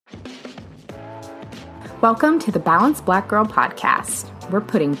Welcome to the Balanced Black Girl podcast. We're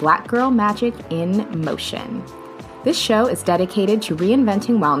putting Black girl magic in motion. This show is dedicated to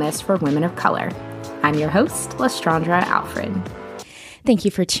reinventing wellness for women of color. I'm your host, Lestrandra Alfred. Thank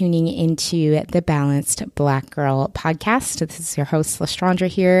you for tuning into the Balanced Black Girl podcast. This is your host, Lestrandra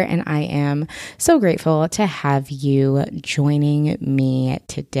here, and I am so grateful to have you joining me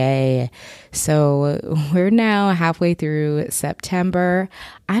today. So we're now halfway through September.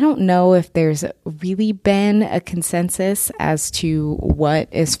 I don't know if there's really been a consensus as to what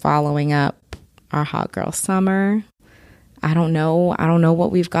is following up our hot girl summer. I don't know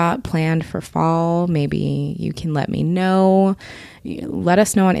what we've got planned for fall. Maybe you can let me know. Let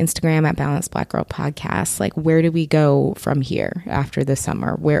us know on Instagram at Balanced Black Girl Podcast. Like, where do we go from here after the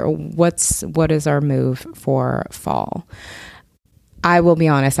summer? What is our move for fall? I will be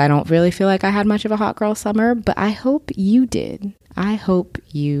honest, I don't really feel like I had much of a hot girl summer, but I hope you did. At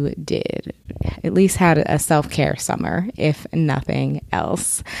least had a self-care summer, if nothing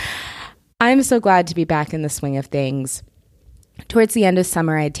else. I'm so glad to be back in the swing of things. Towards the end of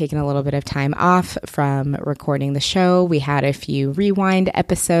summer, I had taken a little bit of time off from recording the show. We had a few rewind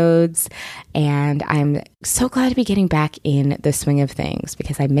episodes, and I'm so glad to be getting back in the swing of things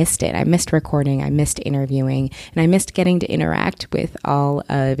because I missed it. I missed recording, I missed interviewing, and I missed getting to interact with all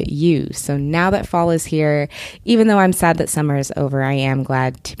of you. So now that fall is here, even though I'm sad that summer is over, I am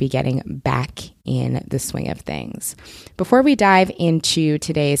glad to be getting back in the swing of things. Before we dive into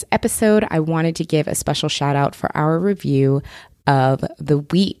today's episode, I wanted to give a special shout out for our review of the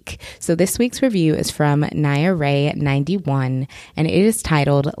week. So this week's review is from Naya Ray 91, and it is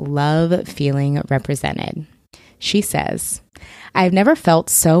titled Love Feeling Represented. She says, I've never felt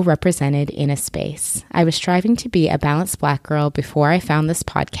so represented in a space. I was striving to be a balanced Black girl before I found this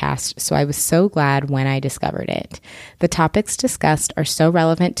podcast, so I was so glad when I discovered it. The topics discussed are so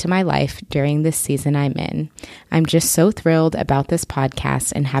relevant to my life during this season I'm in. I'm just so thrilled about this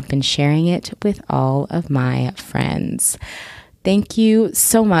podcast and have been sharing it with all of my friends. Thank you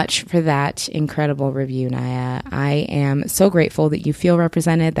so much for that incredible review, Naya. I am so grateful that you feel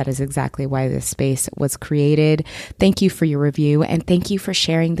represented. That is exactly why this space was created. Thank you for your review, and thank you for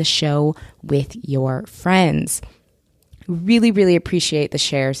sharing the show with your friends. Really, really appreciate the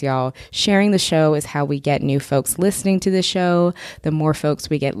shares, y'all. Sharing the show is how we get new folks listening to the show. The more folks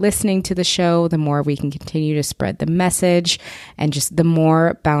we get listening to the show, the more we can continue to spread the message, and just the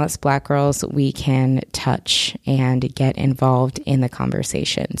more balanced Black girls we can touch and get involved in the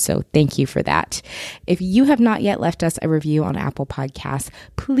conversation. So thank you for that. If you have not yet left us a review on Apple Podcasts,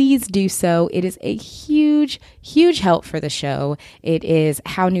 please do so. It is a huge, huge help for the show. It is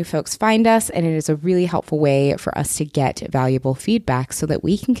how new folks find us, and it is a really helpful way for us to get valuable feedback so that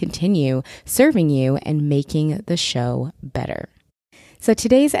we can continue serving you and making the show better. So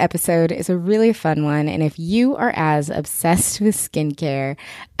today's episode is a really fun one, and if you are as obsessed with skincare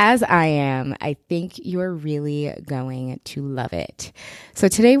as I am, I think you're really going to love it. So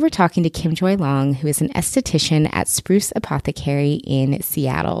today we're talking to Kim Joy Long, who is an esthetician at Spruce Apothecary in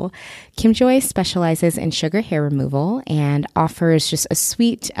Seattle. Kim Joy specializes in sugar hair removal and offers just a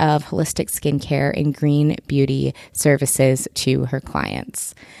suite of holistic skincare and green beauty services to her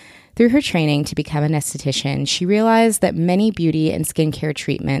clients. Through her training to become an esthetician, she realized that many beauty and skincare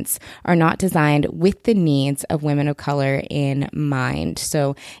treatments are not designed with the needs of women of color in mind.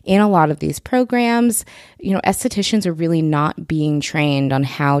 So in a lot of these programs, estheticians are really not being trained on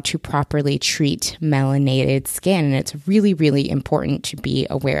how to properly treat melanated skin. And it's really, really important to be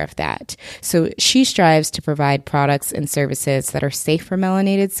aware of that. So she strives to provide products and services that are safe for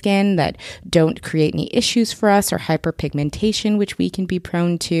melanated skin, that don't create any issues for us or hyperpigmentation, which we can be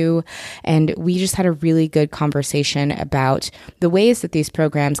prone to. And we just had a really good conversation about the ways that these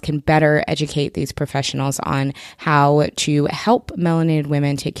programs can better educate these professionals on how to help melanated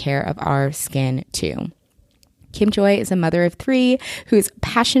women take care of our skin too. Kim Joy is a mother of 3 who is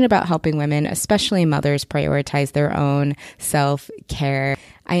passionate about helping women, especially mothers, prioritize their own self-care.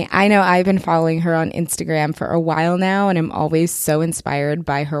 I know I've been following her on Instagram for a while now, and I'm always so inspired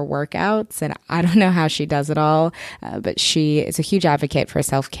by her workouts, and I don't know how she does it all, but she is a huge advocate for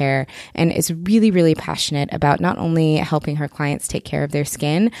self-care and is really, really passionate about not only helping her clients take care of their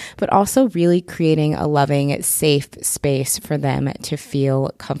skin, but also really creating a loving, safe space for them to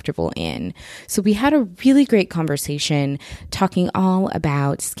feel comfortable in. So we had a really great conversation talking all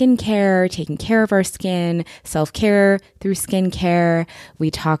about skincare, taking care of our skin, self-care through skincare. We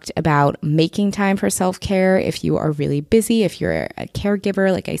talked about making time for self-care if you are really busy, if you're a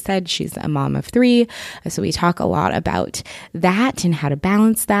caregiver. Like I said, she's a mom of 3. So we talk a lot about that and how to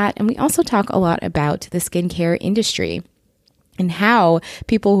balance that. And we also talk a lot about the skincare industry and how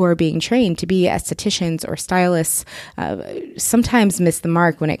people who are being trained to be estheticians or stylists sometimes miss the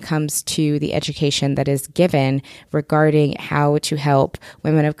mark when it comes to the education that is given regarding how to help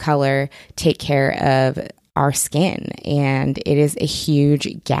women of color take care of our skin. And it is a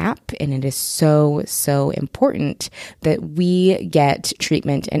huge gap, and it is so, so important that we get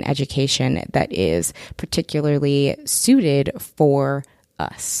treatment and education that is particularly suited for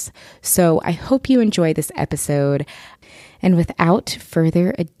us. So I hope you enjoy this episode. And without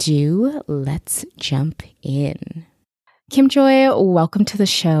further ado, let's jump in. Kim Joy, welcome to the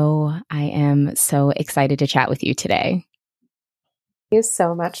show. I am so excited to chat with you today. Thank you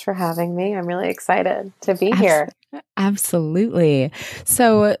so much for having me. I'm really excited to be here. Absolutely.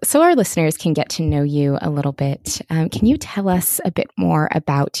 So our listeners can get to know you a little bit. Can you tell us a bit more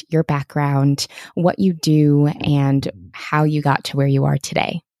about your background, what you do, and how you got to where you are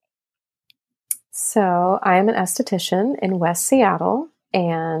today? So I am an esthetician in West Seattle,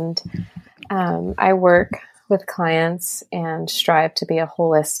 and I work with clients and strive to be a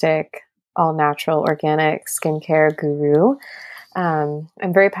holistic, all-natural, organic skincare guru. I'm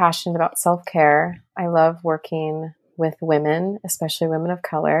very passionate about self-care. I love working with women, especially women of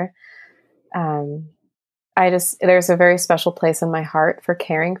color. There's a very special place in my heart for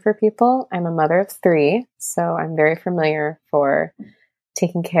caring for people. I'm a mother of 3, so I'm very familiar for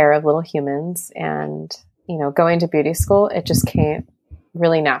taking care of little humans, and, going to beauty school, it just came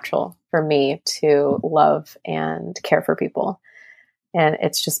really natural for me to love and care for people. And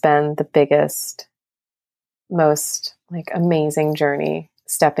it's just been the biggest, most amazing journey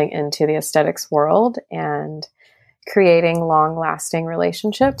stepping into the aesthetics world and creating long-lasting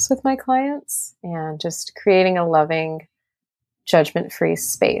relationships with my clients, and just creating a loving, judgment-free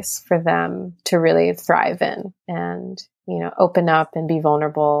space for them to really thrive in and, open up and be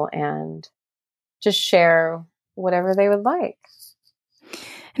vulnerable and just share whatever they would like.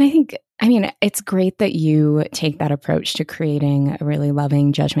 And it's great that you take that approach to creating a really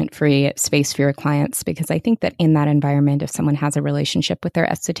loving, judgment-free space for your clients, because I think that in that environment, if someone has a relationship with their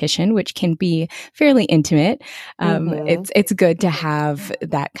esthetician, which can be fairly intimate, it's good to have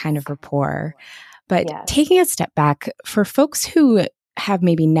that kind of rapport. But Yes. Taking a step back, for folks who have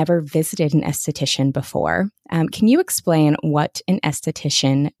maybe never visited an esthetician before, can you explain what an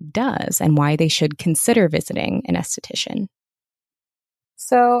esthetician does and why they should consider visiting an esthetician?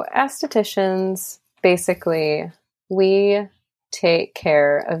 So estheticians, basically, we take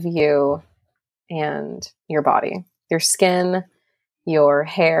care of you and your body, your skin, your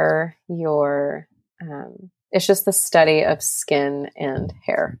hair, it's just the study of skin and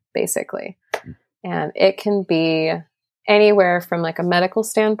hair, basically. And it can be anywhere from a medical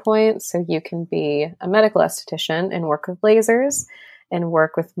standpoint. So you can be a medical esthetician and work with lasers and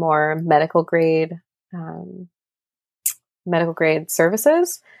work with more medical grade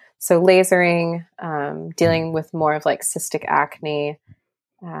services. So lasering, dealing with more of cystic acne.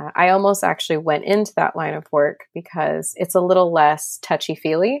 I almost actually went into that line of work because it's a little less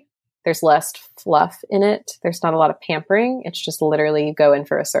touchy-feely. There's less fluff in it. There's not a lot of pampering. It's just literally you go in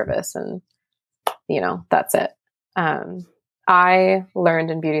for a service and, that's it. I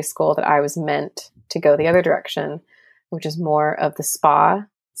learned in beauty school that I was meant to go the other direction, which is more of the spa.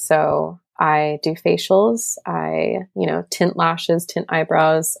 So I do facials, I, tint lashes, tint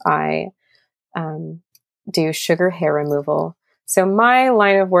eyebrows, I do sugar hair removal. So my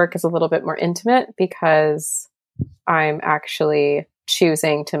line of work is a little bit more intimate because I'm actually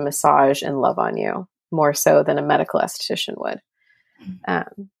choosing to massage and love on you more so than a medical esthetician would.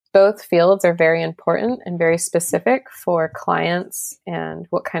 Both fields are very important and very specific for clients and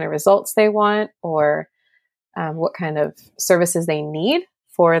what kind of results they want, or what kind of services they need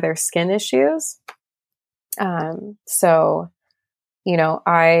for their skin issues. So,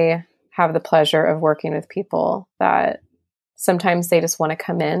 I have the pleasure of working with people that sometimes they just want to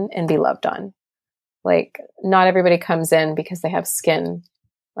come in and be loved on. Not everybody comes in because they have skin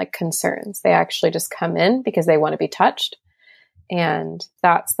concerns. They actually just come in because they want to be touched. And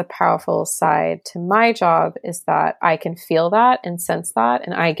that's the powerful side to my job, is that I can feel that and sense that,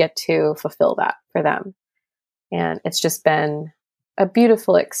 and I get to fulfill that for them. And it's just been a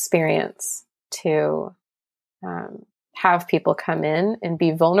beautiful experience to have people come in and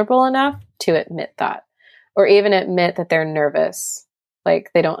be vulnerable enough to admit that, or even admit that they're nervous, they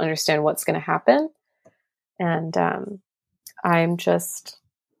don't understand what's going to happen. And I'm just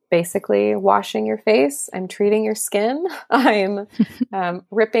basically washing your face. I'm treating your skin. I'm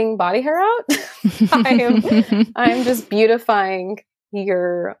ripping body hair out. I'm just beautifying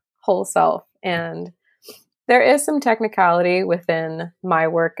your whole self. And there is some technicality within my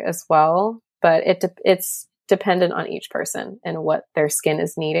work as well, but it's dependent on each person and what their skin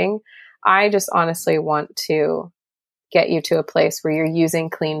is needing. I just honestly want to get you to a place where you're using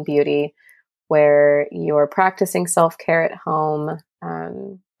clean beauty, where you're practicing self-care at home.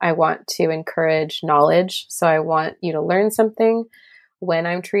 I want to encourage knowledge. So I want you to learn something when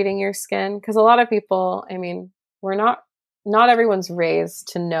I'm treating your skin. Because a lot of people, I mean, not everyone's raised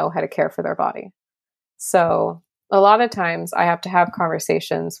to know how to care for their body. So a lot of times I have to have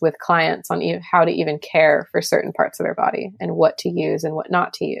conversations with clients on how to even care for certain parts of their body and what to use and what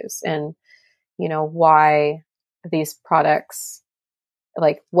not to use. And, why these products,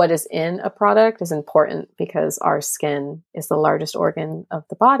 like what is in a product is important, because our skin is the largest organ of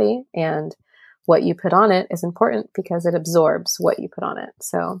the body, and what you put on it is important because it absorbs what you put on it.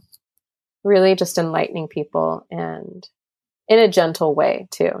 So really just enlightening people, and in a gentle way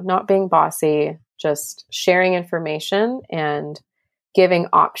too, not being bossy, just sharing information and giving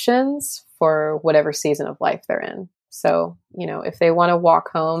options for whatever season of life they're in. So, if they want to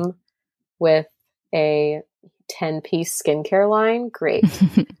walk home with a 10-piece skincare line, great.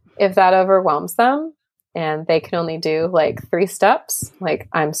 If that overwhelms them and they can only do like 3 steps, like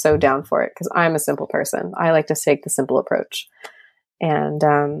I'm so down for it, because I'm a simple person. I like to take the simple approach. And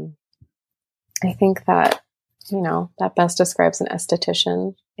I think that, that best describes an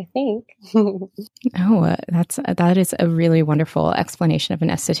esthetician, I think. That is a really wonderful explanation of an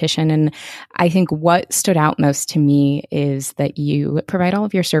esthetician. And I think what stood out most to me is that you provide all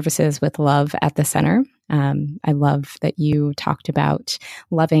of your services with love at the center. I love that you talked about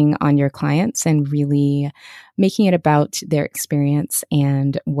loving on your clients and really making it about their experience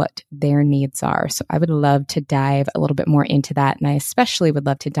and what their needs are. So I would love to dive a little bit more into that. And I especially would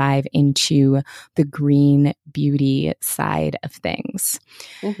love to dive into the green beauty side of things.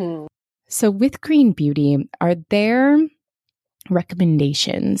 Mm-hmm. So with green beauty, are there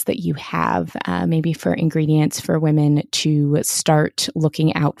recommendations that you have maybe for ingredients for women to start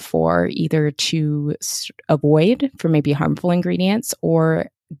looking out for, either to avoid for maybe harmful ingredients or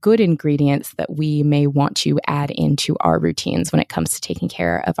good ingredients that we may want to add into our routines when it comes to taking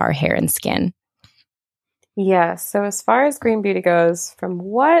care of our hair and skin? Yeah. So as far as green beauty goes,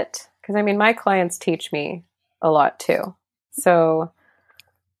 because I mean, my clients teach me a lot too. So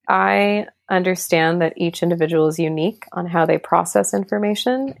I understand that each individual is unique on how they process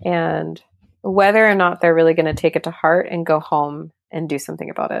information and whether or not they're really going to take it to heart and go home and do something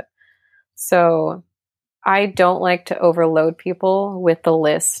about it. So I don't like to overload people with the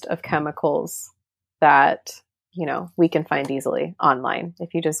list of chemicals that, we can find easily online.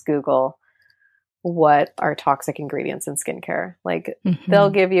 If you just Google what are toxic ingredients in skincare, like they'll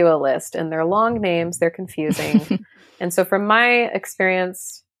give you a list, and they're long names, they're confusing. And so from my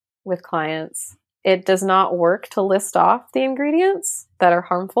experience with clients, it does not work to list off the ingredients that are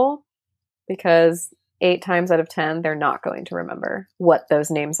harmful, because 8 times out of 10, they're not going to remember what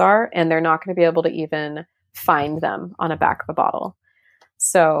those names are, and they're not going to be able to even find them on a back of a bottle.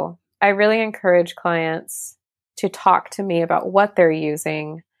 So I really encourage clients to talk to me about what they're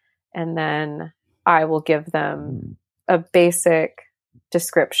using, and then I will give them a basic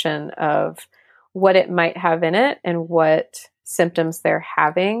description of what it might have in it and what symptoms they're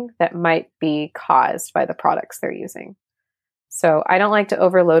having that might be caused by the products they're using. So I don't like to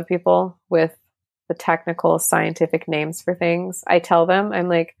overload people with the technical scientific names for things. I tell them, I'm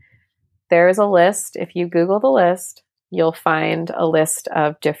like, there is a list. If you Google the list, you'll find a list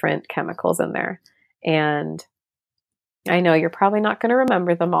of different chemicals in there. And I know you're probably not going to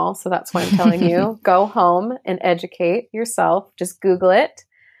remember them all. So that's why I'm telling you, go home and educate yourself. Just Google it.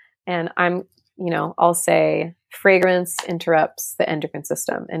 And I'll say fragrance interrupts the endocrine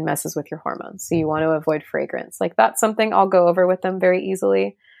system and messes with your hormones. So you want to avoid fragrance. Like that's something I'll go over with them very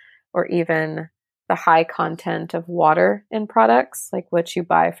easily. Or even the high content of water in products, like what you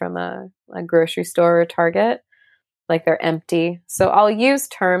buy from a grocery store or Target, like they're empty. So I'll use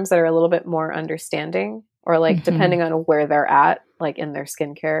terms that are a little bit more understanding, or like depending on where they're at, like in their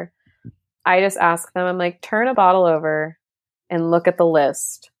skincare. I just ask them, I'm like, turn a bottle over and look at the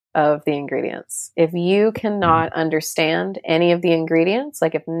list of the ingredients. If you cannot understand any of the ingredients,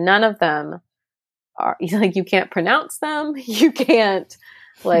 like if none of them are, like you can't pronounce them, you can't,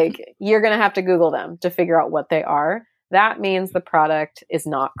 like you're going to have to Google them to figure out what they are. That means the product is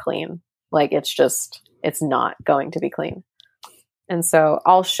not clean. Like it's not going to be clean. And so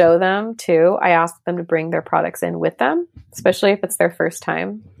I'll show them too. I ask them to bring their products in with them, especially if it's their first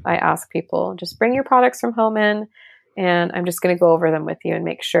time. I ask people, just bring your products from home in, and I'm just going to go over them with you and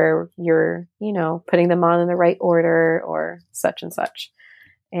make sure you're, putting them on in the right order or such and such.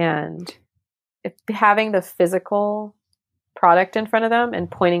 And having the physical product in front of them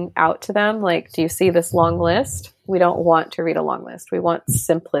and pointing out to them, like, do you see this long list? We don't want to read a long list. We want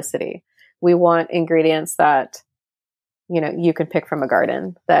simplicity. We want ingredients that, you can pick from a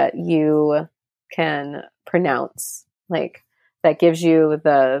garden, that you can pronounce, like, that gives you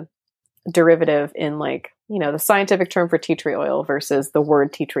the derivative in, like, the scientific term for tea tree oil versus the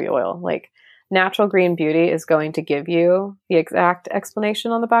word tea tree oil. Like, Natural Green Beauty is going to give you the exact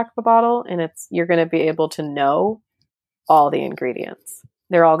explanation on the back of the bottle, and you're going to be able to know all the ingredients.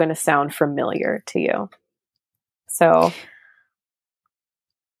 They're all going to sound familiar to you. So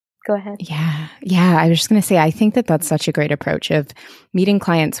go ahead. Yeah. I was just going to say, I think that that's such a great approach of meeting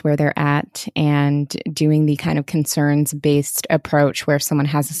clients where they're at and doing the kind of concerns-based approach where if someone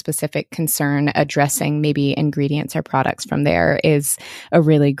has a specific concern, addressing maybe ingredients or products from there is a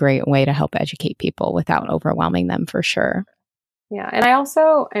really great way to help educate people without overwhelming them, for sure. Yeah. And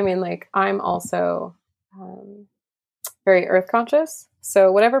I'm also very earth conscious.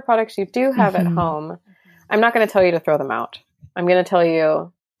 So whatever products you do have at home, I'm not going to tell you to throw them out. I'm going to tell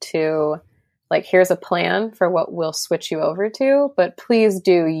you to, like, here's a plan for what we'll switch you over to, but please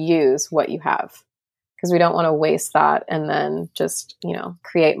do use what you have, because we don't want to waste that and then just,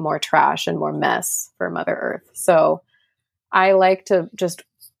 create more trash and more mess for Mother Earth. So I like to just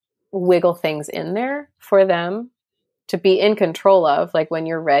wiggle things in there for them to be in control of. Like, when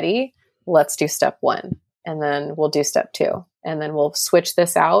you're ready, let's do step 1, and then we'll do step 2, and then we'll switch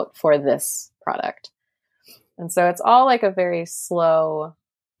this out for this product. And so it's all like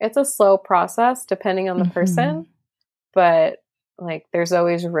it's a slow process depending on the person, but, like, there's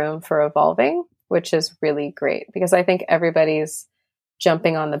always room for evolving, which is really great, because I think everybody's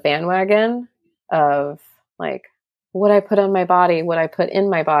jumping on the bandwagon of, like, what I put on my body, what I put in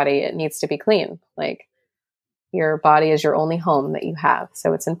my body, it needs to be clean. Like, your body is your only home that you have.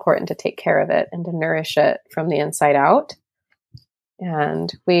 So it's important to take care of it and to nourish it from the inside out.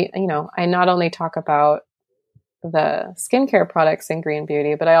 And I not only talk about the skincare products in Green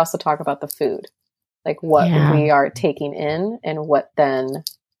Beauty, but I also talk about the food, like what we are taking in and what then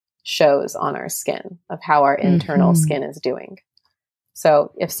shows on our skin of how our internal skin is doing.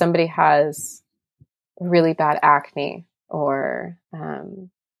 So if somebody has really bad acne, or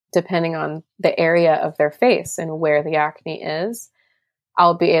depending on the area of their face and where the acne is,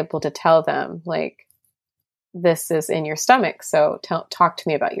 I'll be able to tell them, like, this is in your stomach. So talk to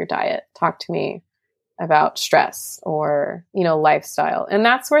me about your diet. Talk to me about stress or, lifestyle. And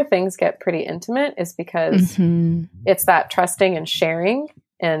that's where things get pretty intimate, is because it's that trusting and sharing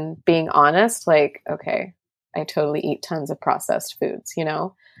and being honest. Like, okay, I totally eat tons of processed foods, and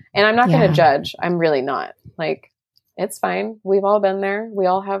I'm not going to judge. I'm really not. Like, it's fine. We've all been there. We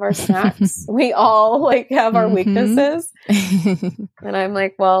all have our snacks. We all, like, have our weaknesses. And I'm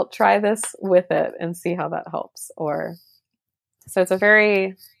like, well, try this with it and see how that helps. So it's a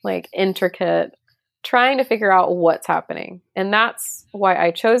very, like, intricate, trying to figure out what's happening. And that's why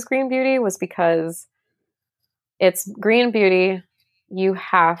I chose Green Beauty, was because it's Green Beauty. You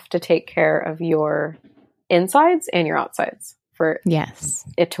have to take care of your insides and your outsides for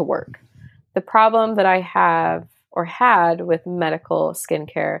it to work. The problem that I have or had with medical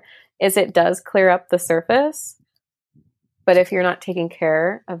skincare is it does clear up the surface. But if you're not taking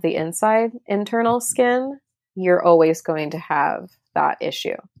care of the internal skin, you're always going to have that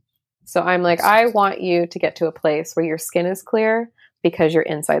issue. So I'm like, I want you to get to a place where your skin is clear because your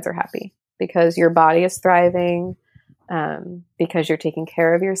insides are happy, because your body is thriving, because you're taking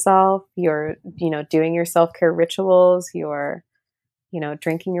care of yourself, you're, doing your self-care rituals, you're,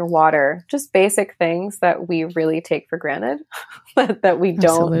 drinking your water, just basic things that we really take for granted that we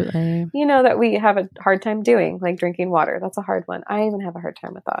don't, that we have a hard time doing, like drinking water. That's a hard one. I even have a hard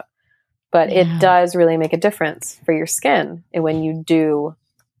time with that. But it does really make a difference for your skin when you do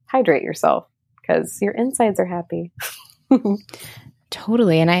hydrate yourself, because your insides are happy.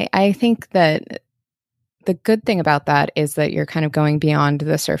 Totally. And I think that the good thing about that is that you're kind of going beyond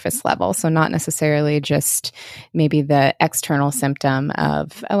the surface level. So not necessarily just maybe the external symptom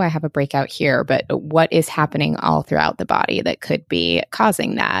of, oh, I have a breakout here, but what is happening all throughout the body that could be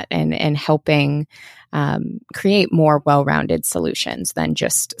causing that, and helping create more well-rounded solutions than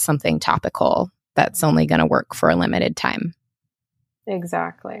just something topical that's only going to work for a limited time.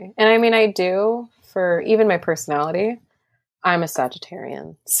 Exactly. And I mean, I do, for even my personality, I'm a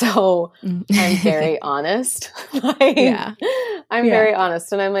Sagittarian, so I'm very honest. I'm very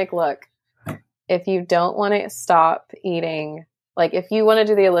honest. And I'm like, look, if you don't want to stop eating, like if you want to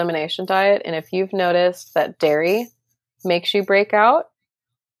do the elimination diet, and if you've noticed that dairy makes you break out,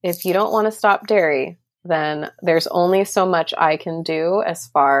 if you don't want to stop dairy, then there's only so much I can do as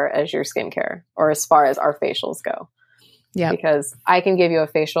far as your skincare or as far as our facials go. Yeah. Because I can give you a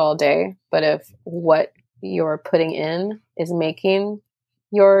facial all day, but if what you're putting in is making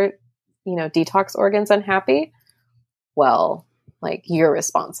your, detox organs unhappy, well, like you're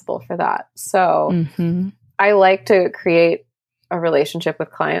responsible for that. So I like to create a relationship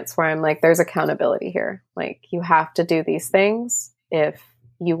with clients where I'm like, there's accountability here. Like you have to do these things if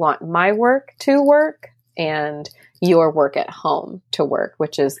you want my work to work and your work at home to work,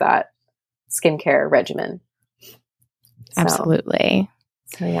 which is that skincare regimen. Absolutely.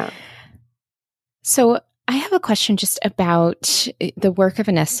 So yeah. So I have a question just about the work of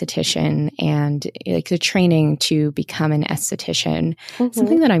an esthetician and like the training to become an esthetician.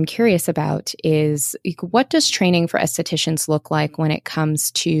 Something that I'm curious about is like, what does training for estheticians look like when it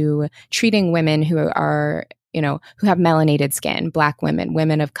comes to treating women who are, who have melanated skin, Black women,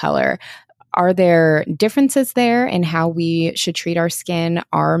 women of color? Are there differences there in how we should treat our skin?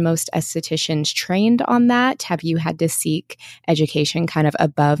 Are most estheticians trained on that? Have you had to seek education kind of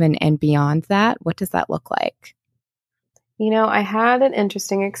above and beyond that? What does that look like? I had an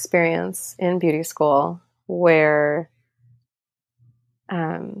interesting experience in beauty school where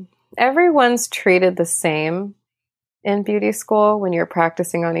everyone's treated the same in beauty school when you're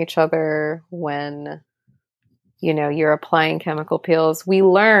practicing on each other, when you're applying chemical peels. We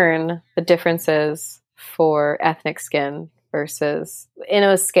learn the differences for ethnic skin versus in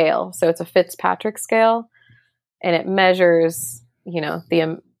a scale. So it's a Fitzpatrick scale, and it measures,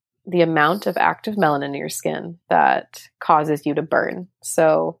 the amount of active melanin in your skin that causes you to burn.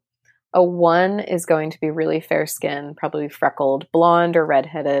 So a 1 is going to be really fair skin, probably freckled, blonde or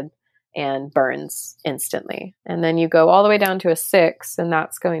redheaded, and burns instantly. And then you go all the way down to a 6, and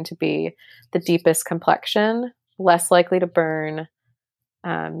that's going to be the deepest complexion, less likely to burn.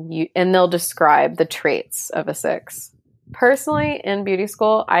 And they'll describe the traits of a 6. Personally, in beauty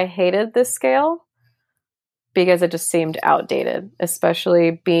school, I hated this scale because it just seemed outdated,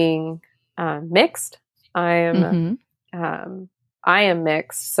 especially being mixed. I am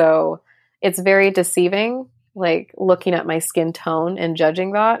mixed, so it's very deceiving, like looking at my skin tone and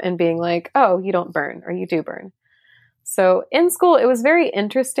judging that and being like, oh, you don't burn or you do burn. So in school, it was very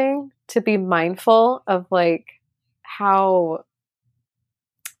interesting to be mindful of like how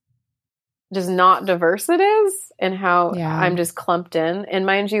just not diverse it is and how I'm just clumped in. And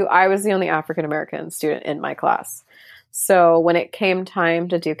mind you, I was the only African-American student in my class. So when it came time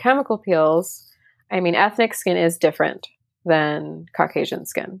to do chemical peels, ethnic skin is different than Caucasian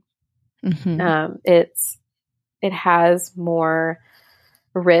skin. It has more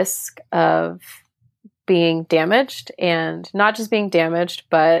risk of being damaged, and not just being damaged,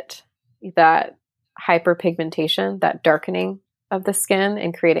 but that hyperpigmentation, that darkening of the skin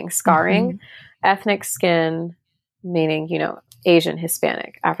and creating scarring. Ethnic skin, meaning, Asian,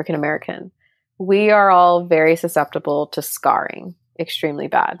 Hispanic, African American, we are all very susceptible to scarring, extremely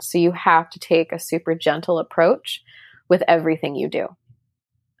bad. So you have to take a super gentle approach with everything you do.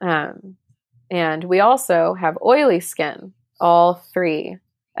 And we also have oily skin. All 3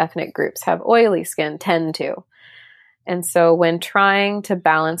 ethnic groups have oily skin, tend to. And so when trying to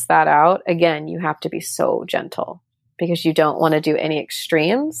balance that out, again, you have to be so gentle because you don't want to do any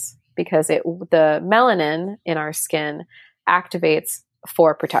extremes, because the melanin in our skin activates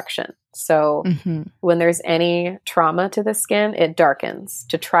for protection. So when there's any trauma to the skin, it darkens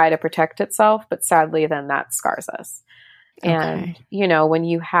to try to protect itself. But sadly, then that scars us. Okay. And, when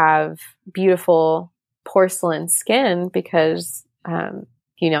you have beautiful porcelain skin because,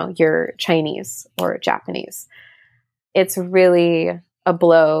 you're Chinese or Japanese, it's really a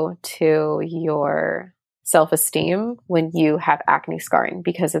blow to your self-esteem when you have acne scarring,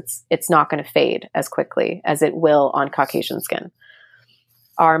 because it's not going to fade as quickly as it will on Caucasian skin.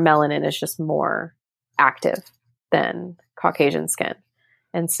 Our melanin is just more active than Caucasian skin.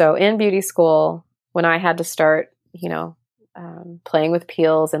 And so in beauty school, when I had to start, playing with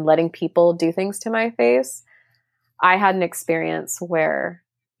peels and letting people do things to my face, I had an experience where,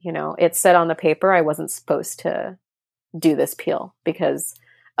 it said on the paper I wasn't supposed to do this peel because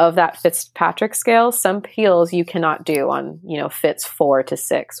of that Fitzpatrick scale. Some peels you cannot do on, Fitz 4 to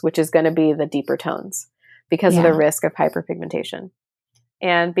 6, which is going to be the deeper tones because of the risk of hyperpigmentation.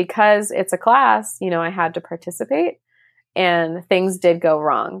 And because it's a class, I had to participate, and things did go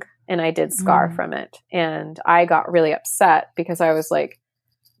wrong, and I did scar from it. And I got really upset because I was like,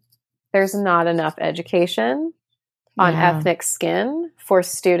 there's not enough education on ethnic skin for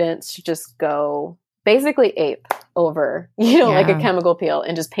students to just go basically ape over, like a chemical peel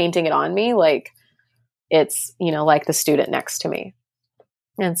and just painting it on me like it's, like the student next to me.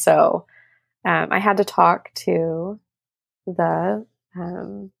 And so I had to talk to the,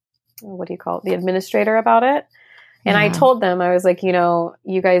 the administrator about it. And I told them, I was like,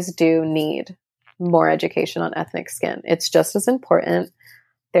 you guys do need more education on ethnic skin. It's just as important.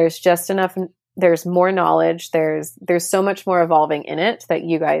 There's just enough, there's more knowledge. There's so much more evolving in it that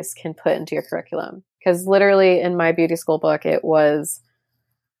you guys can put into your curriculum. Because literally in my beauty school book, it was,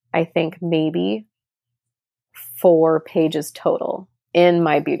 I think, maybe 4 pages total in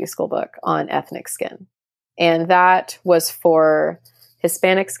my beauty school book on ethnic skin. And that was for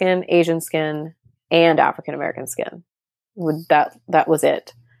Hispanic skin, Asian skin, and African American skin. That was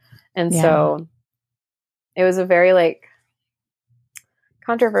it. And so it was a very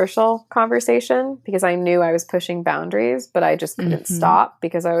controversial conversation because I knew I was pushing boundaries, but I just couldn't stop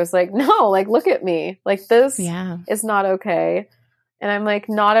because I was like, no, look at me. This is not okay. And I'm like,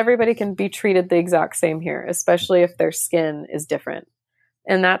 not everybody can be treated the exact same here, especially if their skin is different.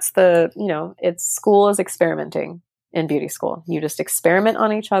 And that's it's school is experimenting in beauty school. You just experiment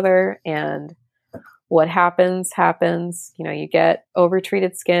on each other, and what happens. You get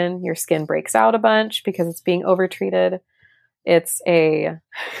overtreated skin. Your skin breaks out a bunch because it's being overtreated. It's a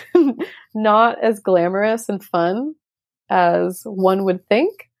not as glamorous and fun as one would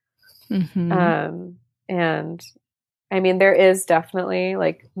think. And I mean, there is definitely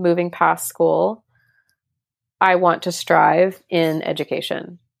moving past school. I want to strive in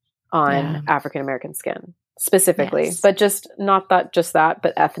education on African American skin specifically, but just not just that,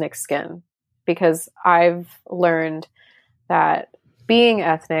 but ethnic skin, because I've learned that being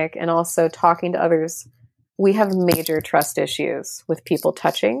ethnic and also talking to others, we have major trust issues with people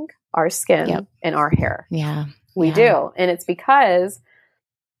touching our skin and our hair. Yeah. We do. And it's because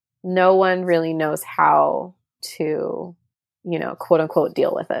no one really knows how to, quote unquote,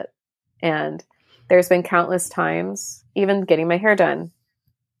 deal with it. And there's been countless times, even getting my hair done,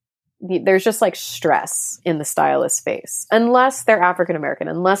 there's just stress in the stylist's face, unless they're African American,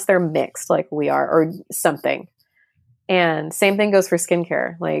 unless they're mixed like we are or something. And same thing goes for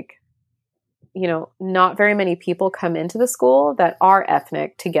skincare. Not very many people come into the school that are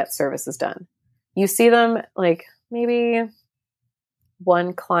ethnic to get services done. You see them maybe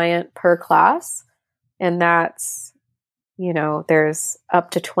 1 client per class. And that's, there's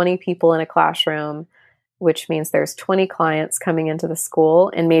up to 20 people in a classroom, which means there's 20 clients coming into the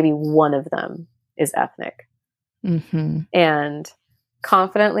school and maybe one of them is ethnic. And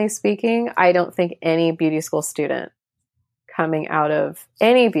confidently speaking, I don't think any beauty school student coming out of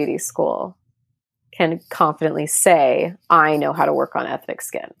any beauty school can confidently say, I know how to work on ethnic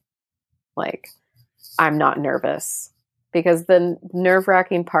skin. I'm not nervous. Because the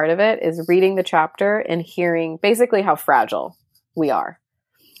nerve-wracking part of it is reading the chapter and hearing basically how fragile we are.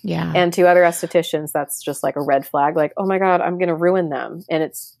 Yeah. And to other estheticians, that's just a red flag. Oh my God, I'm going to ruin them. And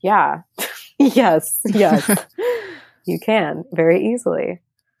it's, yes, you can very easily.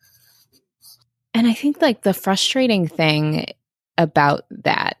 And I think the frustrating thing about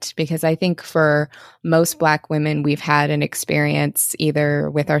that, because I think for most Black women, we've had an experience either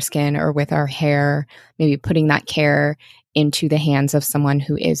with our skin or with our hair, maybe putting that care into the hands of someone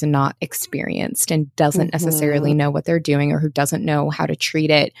who is not experienced and doesn't necessarily know what they're doing or who doesn't know how to treat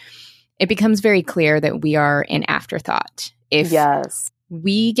it. It becomes very clear that we are an afterthought. If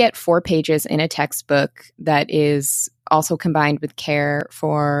we get 4 pages in a textbook that is also combined with care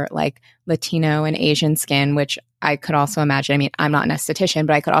for Latino and Asian skin, which I could also imagine, I mean, I'm not an esthetician,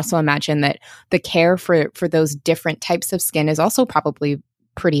 but I could also imagine that the care for those different types of skin is also probably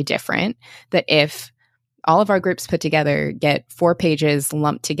pretty different. That if all of our groups put together get 4 pages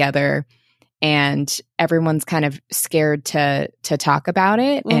lumped together and everyone's kind of scared to talk about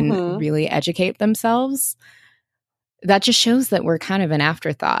it and really educate themselves, that just shows that we're kind of an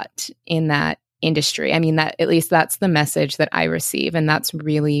afterthought in that industry. I mean, that at least that's the message that I receive, and that's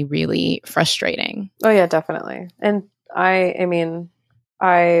really, really frustrating. Oh yeah, definitely. And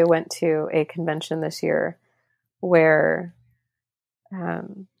I went to a convention this year where,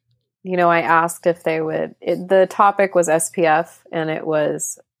 I asked if they would, the topic was SPF, and it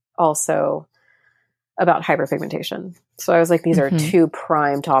was also about hyperpigmentation. So I was like, these are 2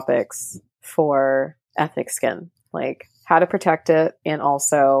 prime topics for ethnic skin, how to protect it and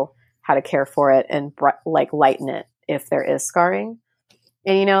also how to care for it and lighten it if there is scarring.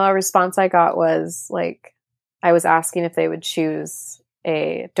 And, a response I got was I was asking if they would choose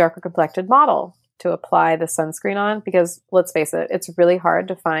a darker complected model to apply the sunscreen on, because let's face it, it's really hard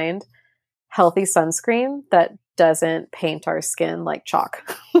to find healthy sunscreen that doesn't paint our skin like chalk.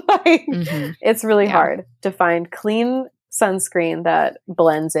 It's really hard to find clean sunscreen that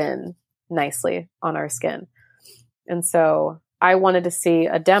blends in nicely on our skin. And so I wanted to see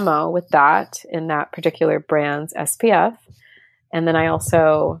a demo with that in that particular brand's SPF. And then I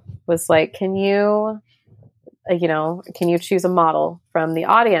also was like, can you can you choose a model from the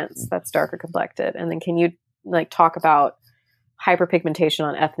audience that's darker complected? And then can you like talk about hyperpigmentation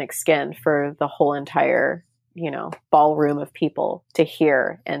on ethnic skin for the whole entire, ballroom of people to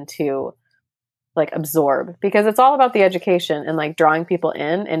hear and to like absorb, because it's all about the education and like drawing people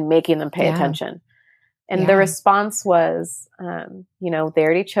in and making them pay attention. And the response was, they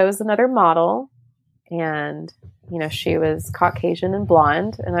already chose another model and, she was Caucasian and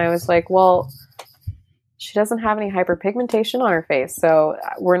blonde. And I was like, well, she doesn't have any hyperpigmentation on her face. So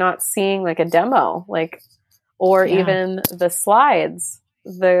we're not seeing like a demo, or even the slides,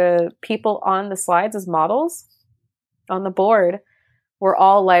 the people on the slides as models on the board were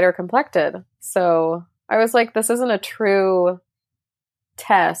all lighter complected. So I was like, this isn't a true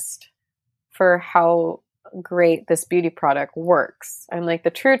test for how great this beauty product works. I'm like,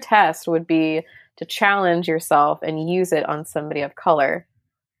 the true test would be to challenge yourself and use it on somebody of color,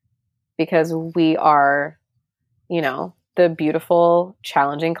 because we are, the beautiful,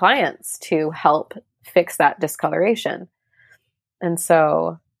 challenging clients to help fix that discoloration. And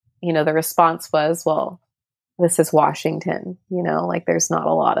so, the response was, well, this is Washington, there's not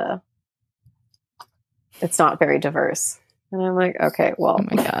a lot of, it's not very diverse. And I'm like, okay, well, oh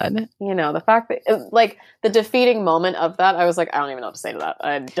my God. The fact that the defeating moment of that, I was like, I don't even know what to say to that.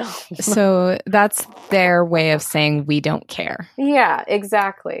 I don't. So that's their way of saying we don't care. Yeah,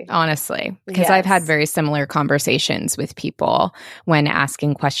 exactly. Honestly, because I've had very similar conversations with people when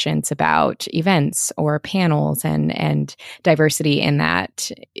asking questions about events or panels and diversity in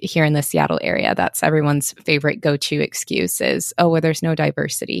that here in the Seattle area. That's everyone's favorite go-to excuse is, oh, well, there's no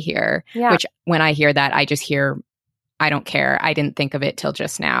diversity here. Yeah. Which when I hear that, I just hear, I don't care. I didn't think of it till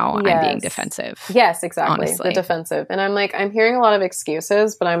just now. Yes. I'm being defensive. Yes, exactly. Honestly. The defensive. And I'm like, I'm hearing a lot of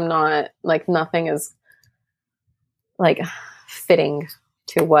excuses, but I'm not, nothing is fitting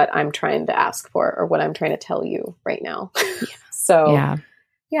to what I'm trying to ask for or what I'm trying to tell you right now. So,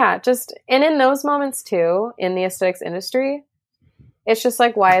 and in those moments too, in the aesthetics industry, it's just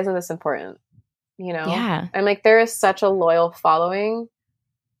like, why isn't this important? Yeah. I'm like, there is such a loyal following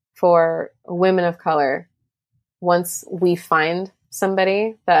for women of color. Once we find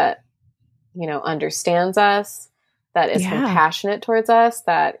somebody that, understands us, that is compassionate towards us,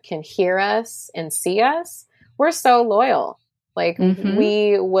 that can hear us and see us, we're so loyal.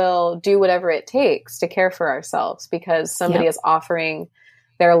 We will do whatever it takes to care for ourselves because somebody is offering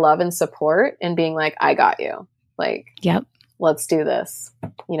their love and support and being like, I got you. Let's do this.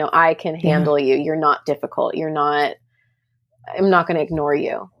 I can handle you. You're not difficult. I'm not going to ignore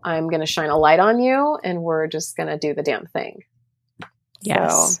you. I'm going to shine a light on you and we're just going to do the damn thing.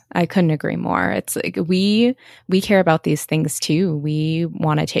 Yes, so. I couldn't agree more. It's like we care about these things too. We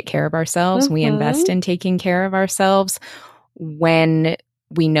want to take care of ourselves. We invest in taking care of ourselves when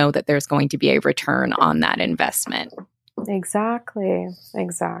we know that there's going to be a return on that investment. Exactly.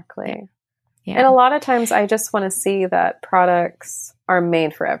 Yeah. And a lot of times I just want to see that products are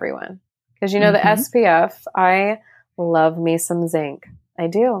made for everyone. Because, the SPF, I love me some zinc. I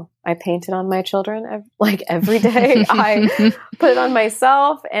do. I paint it on my children every day. I put it on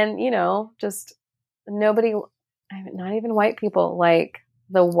myself and, just nobody, not even white people like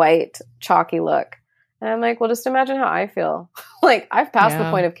the white chalky look. And I'm like, well, just imagine how I feel. I've passed the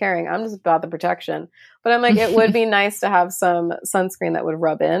point of caring. I'm just about the protection. But I'm like, it would be nice to have some sunscreen that would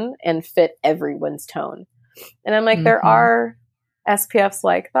rub in and fit everyone's tone. And I'm like, there are SPFs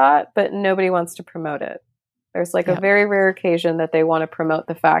like that, but nobody wants to promote it. There's a very rare occasion that they want to promote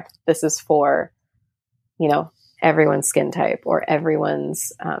the fact this is for, everyone's skin type or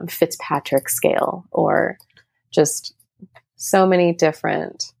everyone's Fitzpatrick scale or just so many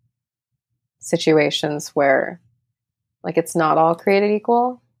different situations where it's not all created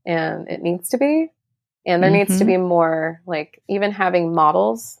equal and it needs to be. And there needs to be more even having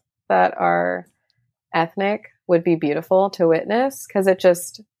models that are ethnic would be beautiful to witness because it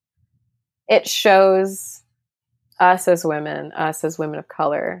shows us as women of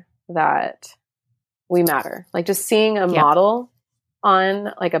color, that we matter. Just seeing a model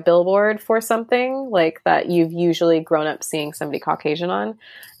on a billboard for something that you've usually grown up seeing somebody Caucasian on,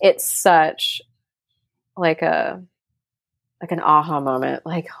 it's such an aha moment.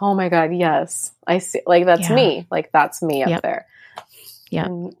 Oh my God, yes, I see. That's me. That's me up there. Yeah.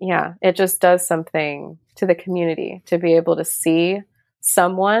 And it just does something to the community to be able to see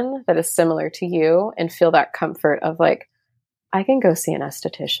someone that is similar to you and feel that comfort of I can go see an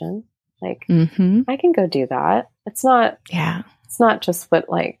esthetician. I can go do that. It's not just what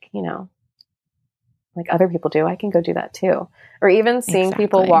other people do. I can go do that too. Or even seeing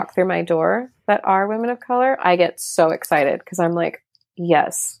people walk through my door that are women of color, I get so excited because I'm like,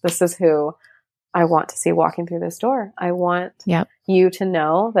 yes, this is who I want to see walking through this door. I want Yep. you to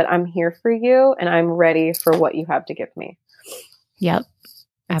know that I'm here for you and I'm ready for what you have to give me. Yep.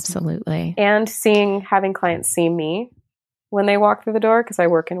 Absolutely. And having clients see me when they walk through the door, because I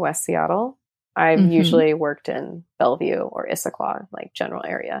work in West Seattle. I've usually worked in Bellevue or Issaquah, like general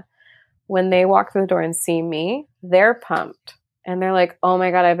area. When they walk through the door and see me, they're pumped. And they're like, oh my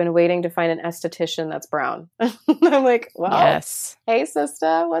God, I've been waiting to find an esthetician that's brown. I'm like, well, Yes. Hey,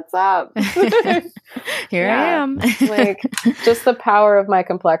 sister, what's up? Here I am. Like, just the power of my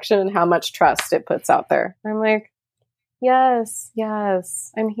complexion and how much trust it puts out there. I'm like, yes,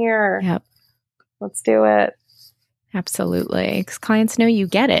 I'm here. Yep. Let's do it. Absolutely. Because clients know you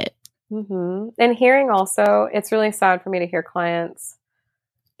get it. Mm-hmm. And hearing also, it's really sad for me to hear clients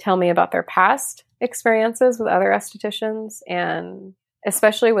tell me about their past experiences with other estheticians, and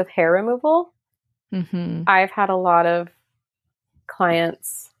especially with hair removal. Mm-hmm. I've had a lot of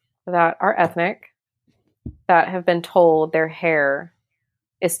clients that are ethnic that have been told their hair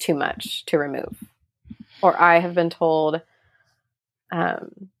is too much to remove. Or I have been told,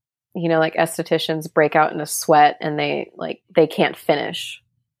 like estheticians break out in a sweat and they can't finish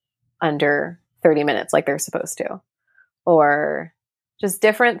under 30 minutes like they're supposed to. Or just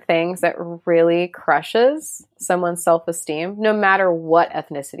different things that really crushes someone's self-esteem, no matter what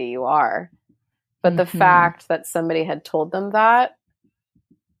ethnicity you are. But the fact that somebody had told them that,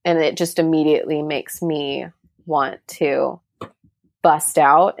 and it just immediately makes me want to bust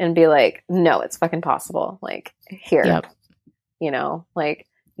out and be like, no, it's fucking possible. Like, here, like,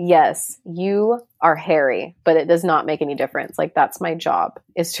 yes, you are hairy, but it does not make any difference. Like, that's my job,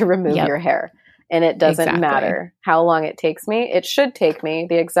 is to remove your hair. And it doesn't matter how long it takes me. It should take me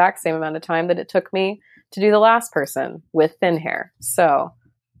the exact same amount of time that it took me to do the last person with thin hair. So,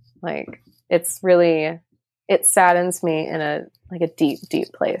 like, it saddens me in a deep,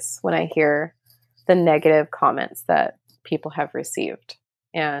 deep place when I hear the negative comments that people have received.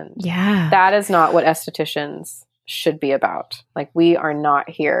 And that is not what estheticians should be about. Like, we are not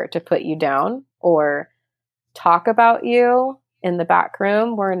here to put you down or talk about you in the back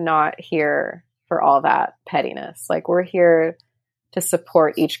room. We're not here for all that pettiness. Like, we're here to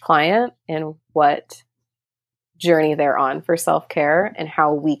support each client in what journey they're on for self-care and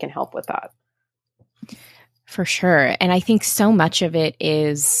how we can help with that. For sure. And I think so much of it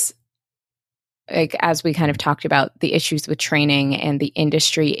is, like, as we kind of talked about, the issues with training and the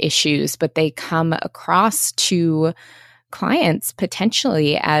industry issues, but they come across to clients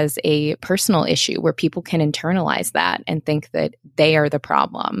potentially as a personal issue where people can internalize that and think that they are the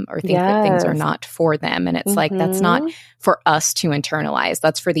problem or think that things are not for them. And it's like, that's not for us to internalize.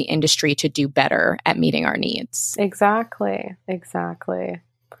 That's for the industry to do better at meeting our needs. Exactly.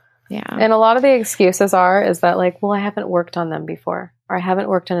 Yeah. And a lot of the excuses is that, like, well, I haven't worked on them before, or I haven't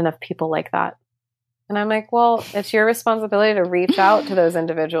worked on enough people like that. And I'm like, well, it's your responsibility to reach out to those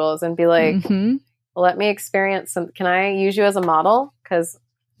individuals and be like, let me experience can I use you as a model? Because,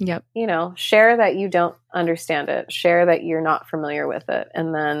 share that you don't understand it, share that you're not familiar with it,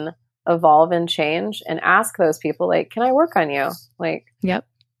 and then evolve and change and ask those people, like, can I work on you? Like,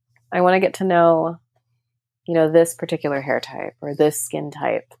 I want to get to know, this particular hair type or this skin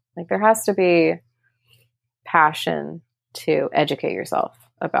type. Like, there has to be passion to educate yourself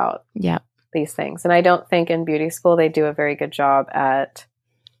about these things. And I don't think in beauty school they do a very good job at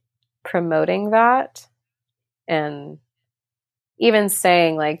promoting that, and even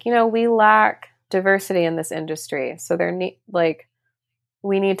saying, like, we lack diversity in this industry, so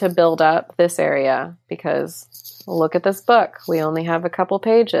we need to build up this area because look at this book, we only have a couple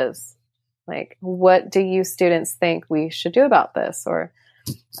pages. Like, what do you students think we should do about this? Or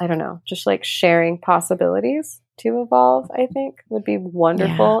I don't know, just like sharing possibilities to evolve, I think would be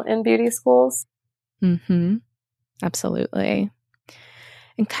wonderful in beauty schools. Absolutely.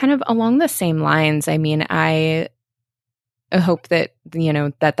 And kind of along the same lines, I mean, I hope that,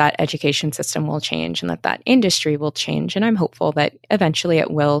 that education system will change and that industry will change. And I'm hopeful that eventually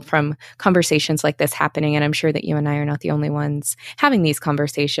it will, from conversations like this happening. And I'm sure that you and I are not the only ones having these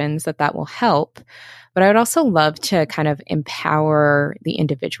conversations, that will help. But I would also love to kind of empower the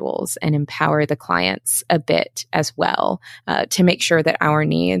individuals and empower the clients a bit as well, to make sure that our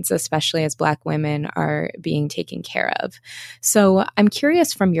needs, especially as Black women, are being taken care of. So I'm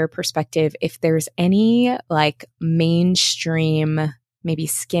curious from your perspective if there's any like mainstream, maybe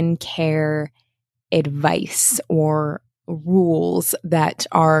skincare advice or rules that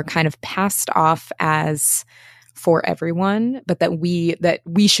are kind of passed off as for everyone, but that we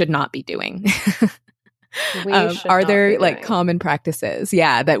should not be doing. Are there like common practices,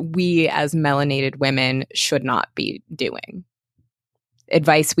 that we as melanated women should not be doing?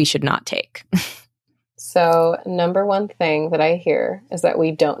 Advice we should not take. So, number one thing that I hear is that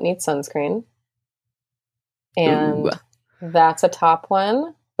we don't need sunscreen. And that's a top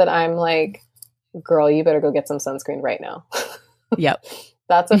one that I'm like, girl, you better go get some sunscreen right now. Yep.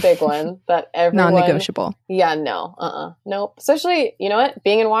 That's a big one that everyone... Non-negotiable. Yeah, no. Nope. Especially, you know what?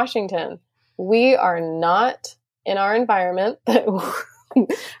 Being in Washington, we are not in our environment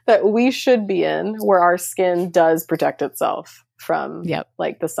that we should be in, where our skin does protect itself from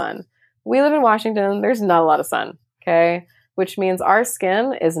like the sun. We live in Washington. There's not a lot of sun. Okay. Which means our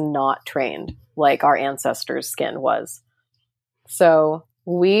skin is not trained like our ancestors' skin was. So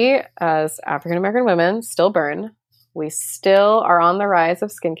we, as African American women, still burn. We still are on the rise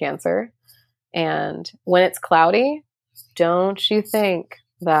of skin cancer. And when it's cloudy, don't you think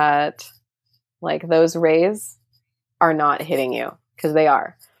that like those rays are not hitting you? Because they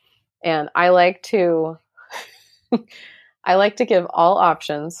are. And I like to give all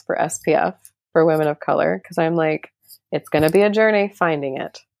options for SPF for women of color, because I'm like, it's going to be a journey finding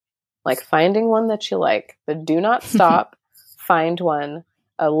it. Like finding one that you like, but do not stop. Find one,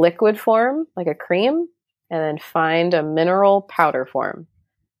 a liquid form, like a cream, and then find a mineral powder form.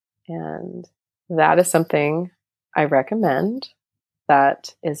 And that is something I recommend.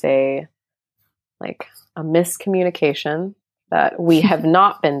 That is a miscommunication that we have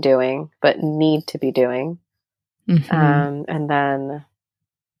not been doing, but need to be doing. Mm-hmm. And then,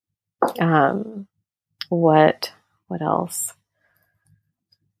 what else?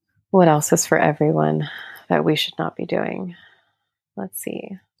 What else is for everyone that we should not be doing? Let's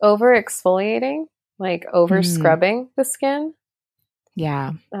see. Over exfoliating, like over scrubbing the skin.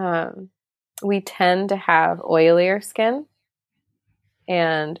 Yeah. We tend to have oilier skin,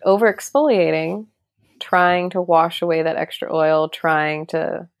 and over exfoliating, trying to wash away that extra oil,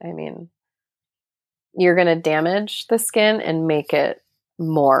 you're going to damage the skin and make it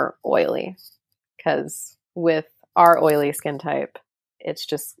more oily. Because with our oily skin type, it's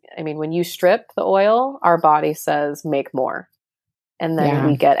just, when you strip the oil, our body says make more. And then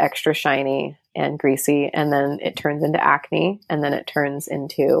we get extra shiny and greasy, and then it turns into acne, and then it turns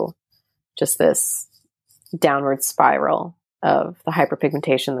into just this downward spiral of the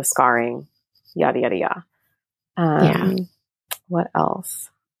hyperpigmentation, the scarring, yada, yada, yada. What else?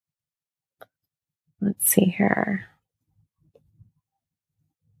 Let's see here.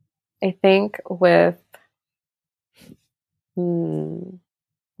 I think with,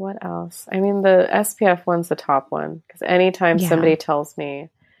 what else? The SPF one's the top one, because anytime somebody tells me,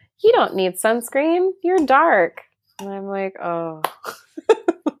 you don't need sunscreen, you're dark. And I'm like, oh.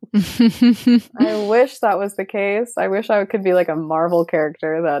 I wish that was the case. I wish I could be like a Marvel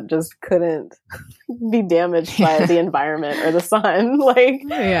character that just couldn't be damaged by the environment or the sun.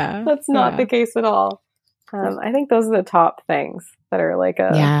 That's not the case at all. I think those are the top things that are like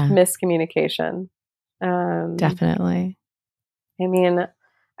a miscommunication. Definitely.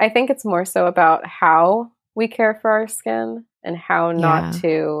 I think it's more so about how we care for our skin and how not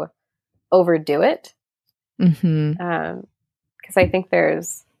to overdo it. Mm-hmm. Because I think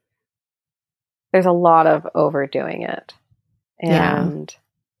there's a lot of overdoing it. And,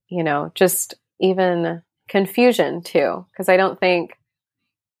 just even confusion too. Because I don't think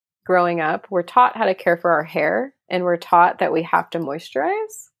growing up, we're taught how to care for our hair, and we're taught that we have to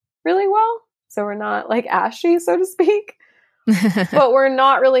moisturize really well. So we're not like ashy, so to speak. But we're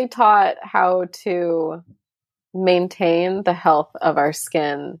not really taught how to maintain the health of our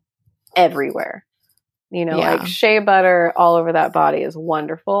skin everywhere. Like shea butter all over that body is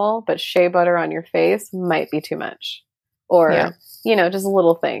wonderful, but shea butter on your face might be too much. Or, just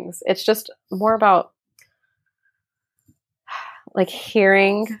little things. It's just more about like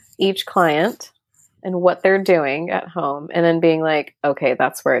hearing each client and what they're doing at home, and then being like, okay,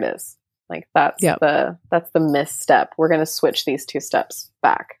 that's where it is. Like that's the misstep. We're going to switch these 2 steps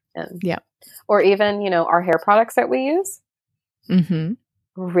back. And or even, our hair products that we use,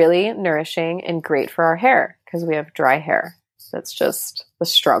 really nourishing and great for our hair, because we have dry hair. That's just the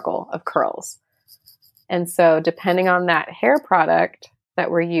struggle of curls. And so depending on that hair product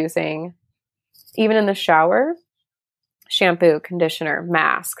that we're using, even in the shower, shampoo, conditioner,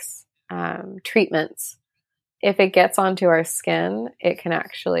 masks, treatments, if it gets onto our skin, it can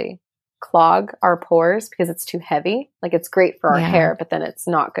actually clog our pores because it's too heavy. Like it's great for our hair, but then it's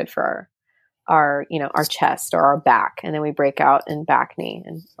not good for our chest or our back. And then we break out in back knee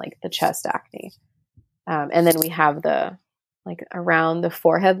and like the chest acne. And then we have the like around the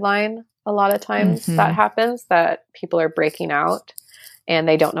forehead line. A lot of times that happens, that people are breaking out and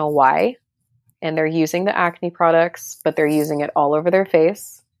they don't know why. And they're using the acne products, but they're using it all over their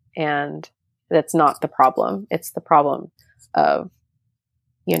face. And that's not the problem. It's the problem of,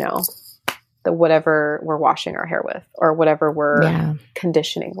 the whatever we're washing our hair with or whatever we're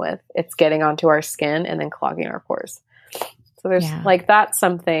conditioning with. It's getting onto our skin and then clogging our pores. So there's like, that's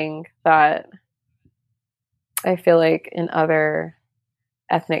something that I feel like in other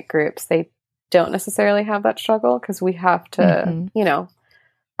ethnic groups, they don't necessarily have that struggle because we have to, you know,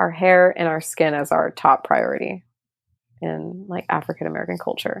 our hair and our skin as our top priority in like African American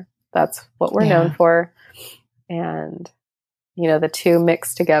culture. That's what we're known for. And, you know, the two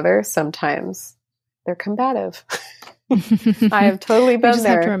mixed together, sometimes they're combative. I have totally been there. We just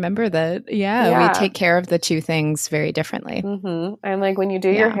have to remember that, we take care of the two things very differently. And like when you do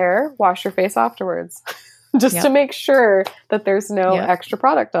your hair, wash your face afterwards. Just to make sure that there's no extra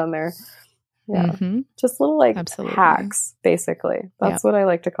product on there. Just little like hacks, basically. That's what I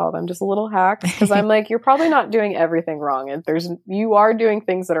like to call them. Just little hacks. Because I'm like, you're probably not doing everything wrong. And you are doing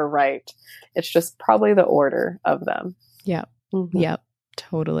things that are right. It's just probably the order of them. Yep. Yep.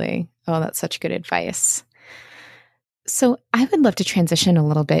 Totally. Oh, that's such good advice. So I would love to transition a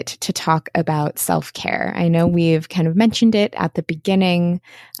little bit to talk about self-care. I know we've kind of mentioned it at the beginning.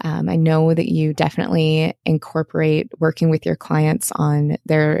 I know that you definitely incorporate working with your clients on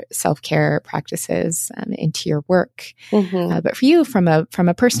their self-care practices into your work. But for you, from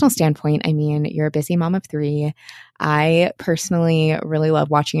a personal standpoint, I mean, you're a busy mom of 3. I personally really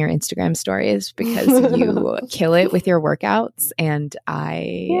love watching your Instagram stories because you kill it with your workouts and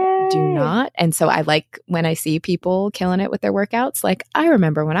I do not. And so I like when I see people killing it with their workouts. Like I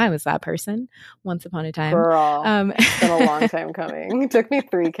remember when I was that person once upon a time. Girl, it's been a long time coming. It took me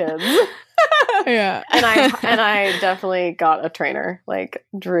 3 kids. And I definitely got a trainer. Like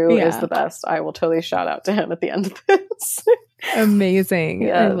Drew is the best. I will totally shout out to him at the end of this.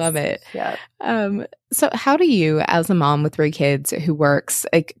 Amazing. I love it. So how do you, as a mom with 3 kids who works,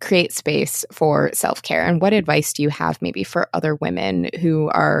 like, create space for self-care? And what advice do you have maybe for other women who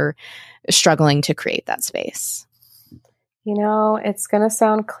are struggling to create that space? You know, it's going to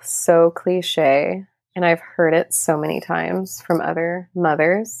sound so cliche, and I've heard it so many times from other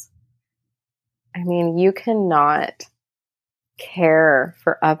mothers. I mean, you cannot care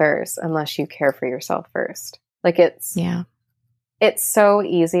for others unless you care for yourself first. Like it's so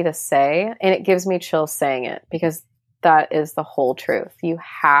easy to say, and it gives me chills saying it because that is the whole truth. You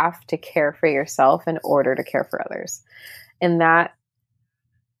have to care for yourself in order to care for others. And that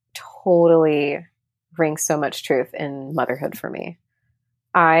totally rings so much truth in motherhood for me.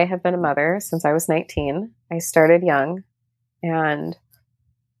 I have been a mother since I was 19. I started young, and,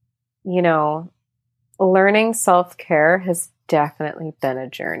 you know, learning self-care has definitely been a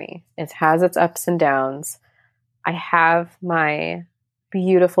journey. It has its ups and downs. I have my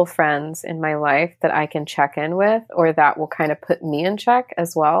beautiful friends in my life that I can check in with, or that will kind of put me in check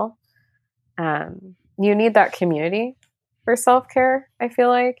as well. You need that community for self-care. I feel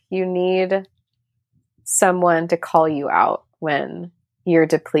like you need someone to call you out when you're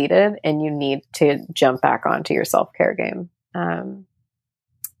depleted and you need to jump back onto your self-care game.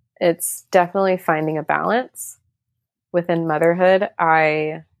 It's definitely finding a balance within motherhood.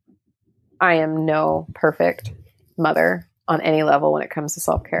 I am no perfect mother on any level when it comes to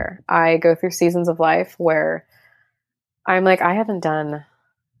self-care. I go through seasons of life where I'm like, I haven't done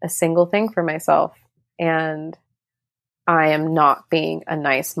a single thing for myself, and I am not being a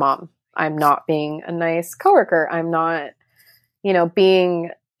nice mom. I'm not being a nice coworker. I'm not, you know, being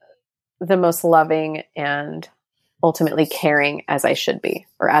the most loving and ultimately caring as I should be,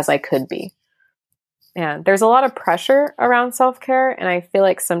 or as I could be. And there's a lot of pressure around self-care, and I feel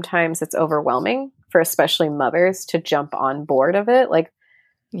like sometimes it's overwhelming for especially mothers to jump on board of it. Like,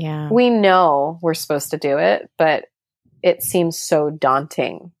 we know we're supposed to do it, but it seems so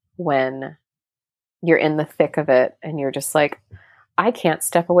daunting when you're in the thick of it and you're just like, I can't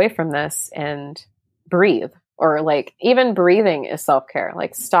step away from this and breathe. Or like, even breathing is self-care,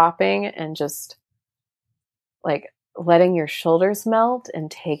 like stopping and just like letting your shoulders melt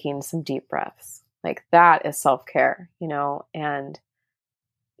and taking some deep breaths. Like that is self-care, you know, and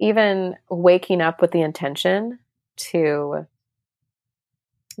even waking up with the intention to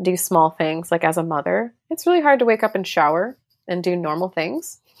do small things. Like as a mother, it's really hard to wake up and shower and do normal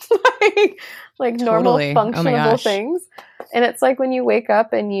things, like normal functionable things. And it's like when you wake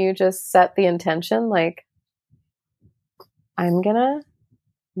up and you just set the intention, like, I'm going to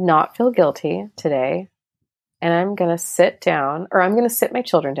not feel guilty today. And I'm going to sit down, or I'm going to sit my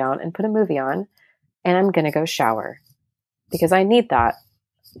children down and put a movie on, and I'm going to go shower because I need that.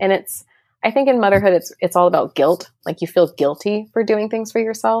 And I think in motherhood, it's all about guilt. Like you feel guilty for doing things for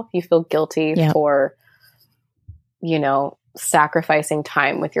yourself. You feel guilty for, you know, sacrificing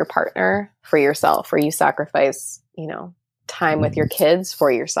time with your partner for yourself, or you sacrifice, you know, time with your kids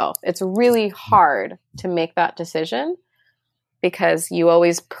for yourself. It's really hard to make that decision because you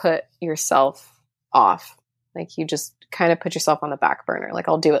always put yourself off. Like you just kind of put yourself on the back burner. Like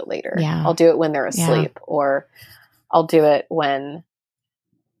I'll do it later. Yeah. I'll do it when they're asleep, or I'll do it when,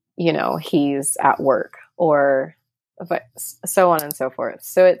 you know, he's at work, or so on and so forth.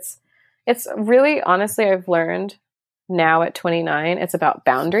 So it's really, honestly, I've learned now at 29, it's about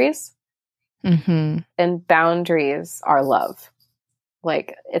boundaries. Mm-hmm. And boundaries are love.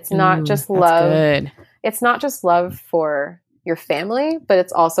 Like it's not just love. Good. It's not just love for your family, but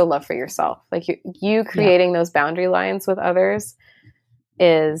it's also love for yourself. Like you creating those boundary lines with others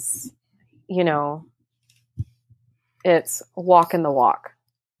is, you know, it's walking the walk.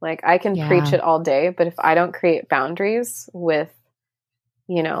 Like I can preach it all day, but if I don't create boundaries with,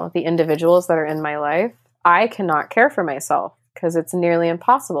 you know, the individuals that are in my life, I cannot care for myself because it's nearly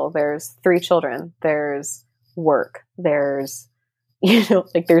impossible. There's 3 children, there's work, there's, you know,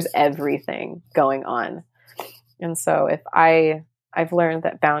 like there's everything going on. And so if I've learned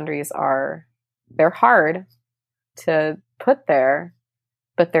that boundaries they're hard to put there,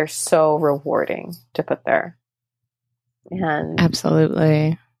 but they're so rewarding to put there. And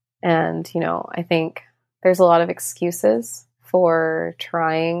absolutely. And, you know, I think there's a lot of excuses for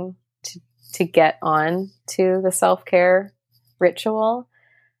trying to get on to the self-care ritual.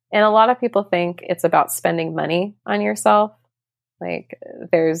 And a lot of people think it's about spending money on yourself. Like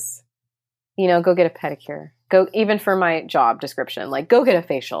there's, you know, go get a pedicure. Go, even for my job description, like go get a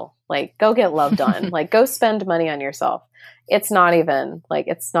facial, like go get love done, like go spend money on yourself. It's not even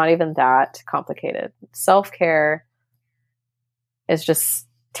that complicated. Self-care is just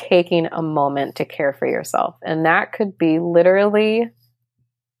taking a moment to care for yourself. And that could be literally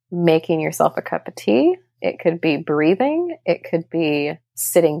making yourself a cup of tea. It could be breathing. It could be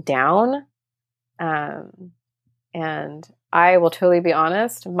sitting down. And I will totally be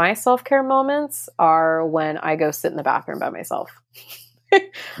honest, my self-care moments are when I go sit in the bathroom by myself.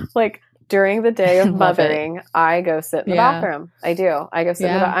 Like during the day of mothering, I go sit in the bathroom. I do. I go sit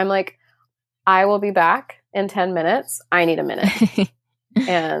in the bathroom. I'm like, I will be back in 10 minutes. I need a minute.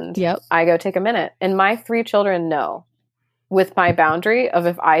 And I go take a minute. And my 3 children know, with my boundary of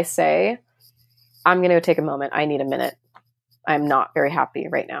if I say, I'm going to go take a moment, I need a minute, I'm not very happy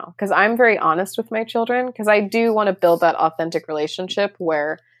right now. Because I'm very honest with my children, because I do want to build that authentic relationship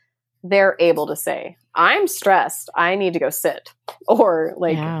where they're able to say, I'm stressed, I need to go sit, or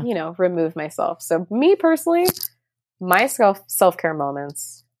like, you know, remove myself. So me personally, my self-care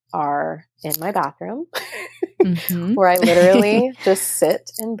moments are in my bathroom where I literally just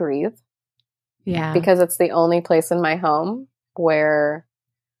sit and breathe. Yeah. Because it's the only place in my home where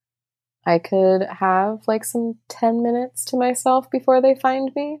I could have like some 10 minutes to myself before they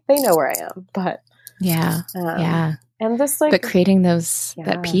find me. They know where I am, but and just like, but creating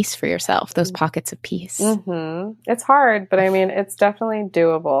that peace for yourself, those pockets of peace. Mm-hmm. It's hard, but I mean, it's definitely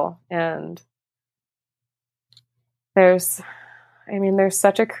doable. And there's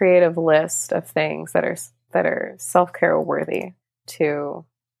such a creative list of things that are self-care worthy too.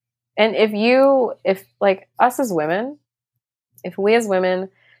 And if like us as women, if we as women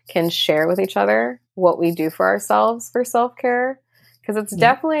can share with each other what we do for ourselves for self-care, because it's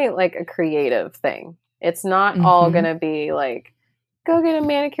definitely like a creative thing. It's not all going to be like, go get a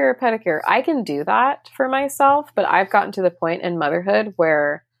manicure or pedicure. I can do that for myself, but I've gotten to the point in motherhood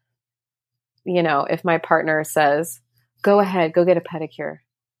where, you know, if my partner says, go ahead, go get a pedicure.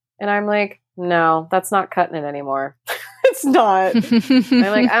 And I'm like, no, that's not cutting it anymore. It's not. I'm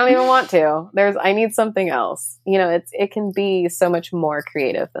like, I don't even want to. I need something else. You know, it can be so much more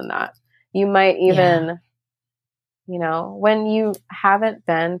creative than that. You might even, you know, when you haven't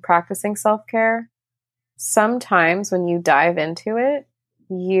been practicing self-care, sometimes when you dive into it,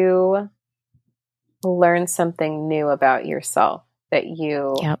 you learn something new about yourself that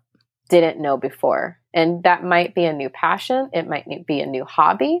you didn't know before. And that might be a new passion. It might be a new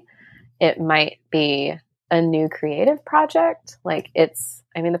hobby. It might be a new creative project. Like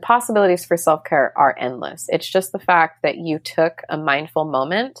the possibilities for self-care are endless. It's just the fact that you took a mindful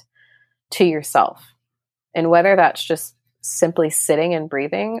moment to yourself. And whether that's just simply sitting and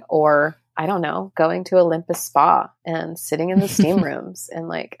breathing, or I don't know, going to Olympus Spa and sitting in the steam rooms and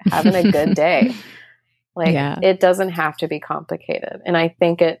like having a good day. Like it doesn't have to be complicated. And I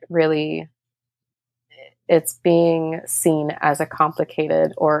think it's being seen as a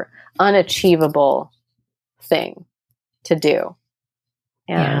complicated or unachievable thing to do.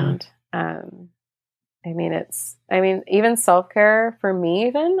 And even self-care for me,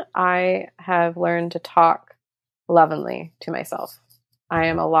 even I have learned to talk lovingly to myself. I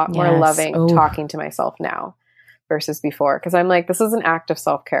am a lot more loving talking to myself now versus before. Because I'm like, this is an act of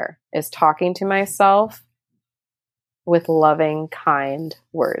self-care, is talking to myself with loving, kind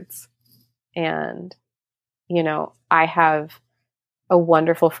words. And, you know, I have a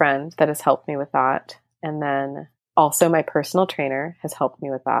wonderful friend that has helped me with that. And then also my personal trainer has helped me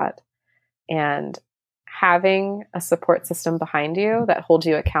with that. And having a support system behind you that holds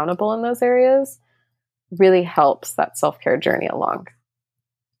you accountable in those areas really helps that self-care journey along.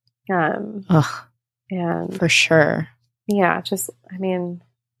 And for sure. Yeah, just, I mean,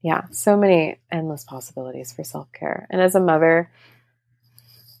 yeah, so many endless possibilities for self-care. And as a mother,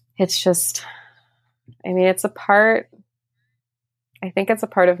 it's just, I mean, I think it's a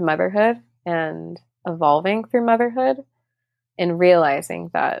part of motherhood and evolving through motherhood and realizing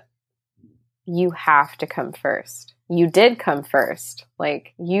that you have to come first. You did come first.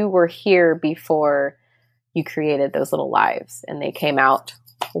 Like, you were here before you created those little lives, and they came out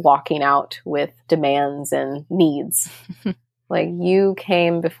walking out with demands and needs. Like, you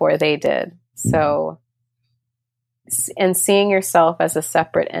came before they did. So, and seeing yourself as a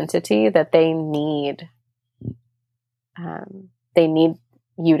separate entity that they need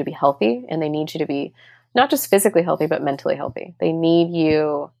you to be healthy, and they need you to be not just physically healthy, but mentally healthy. They need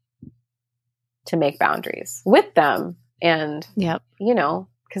you to make boundaries with them. And, you know,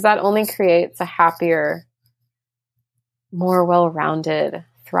 because that only creates a happier, more well-rounded,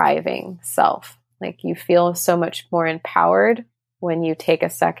 thriving self. Like, you feel so much more empowered when you take a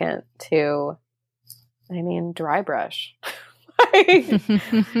second to, I mean, dry brush. Like,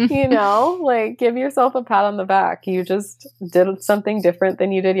 you know, like, give yourself a pat on the back. You just did something different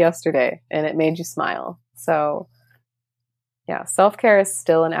than you did yesterday, and it made you smile. So yeah, self-care is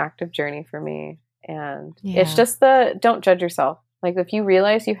still an active journey for me. And it's just don't judge yourself. Like, if you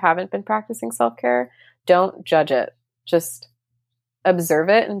realize you haven't been practicing self-care, don't judge it. Just observe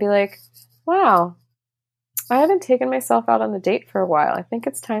it and be like, wow, I haven't taken myself out on the date for a while. I think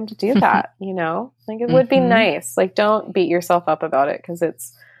it's time to do that. You know, like, it would be nice. Like, don't beat yourself up about it, because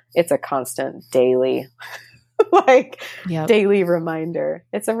it's a constant daily, daily reminder.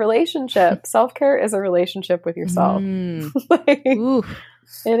 It's a relationship. Self-care is a relationship with yourself. Like,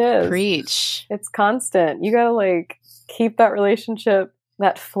 it is. Preach. It's constant. You gotta, like, keep that relationship,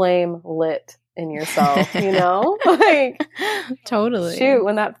 that flame lit in yourself, you know? Like, totally. Shoot,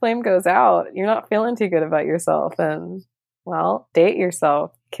 when that flame goes out, you're not feeling too good about yourself. And, well, date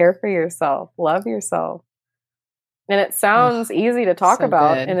yourself, care for yourself, love yourself. And it sounds easy to talk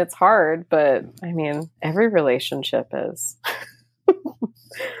about, and it's hard, but I mean, every relationship is.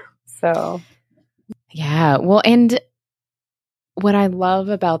 So. Yeah. Well, and what I love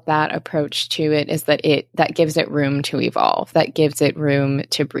about that approach to it is that that gives it room to evolve, that gives it room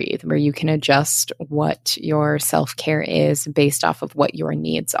to breathe, where you can adjust what your self-care is based off of what your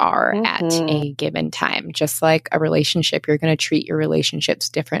needs are at a given time. Just like a relationship, you're going to treat your relationships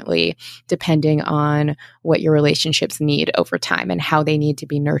differently depending on what your relationships need over time and how they need to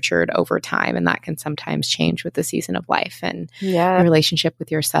be nurtured over time. And that can sometimes change with the season of life. And your relationship with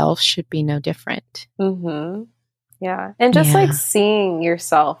yourself should be no different. Yeah. And just like seeing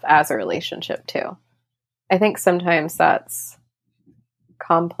yourself as a relationship too. I think sometimes that's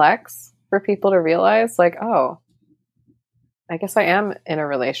complex for people to realize, like, oh, I guess I am in a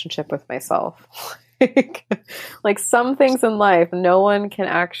relationship with myself. Like, some things in life, no one can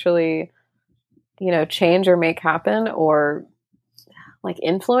actually, you know, change or make happen or, like,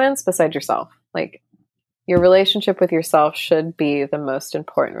 influence besides yourself. Like, your relationship with yourself should be the most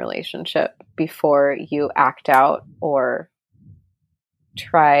important relationship before you act out or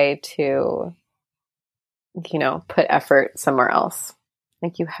try to, you know, put effort somewhere else.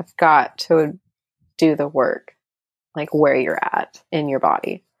 Like, you have got to do the work, like, where you're at in your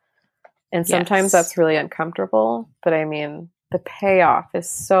body. And sometimes that's really uncomfortable, but I mean, the payoff is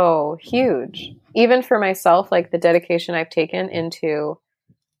so huge. Even for myself, like, the dedication I've taken into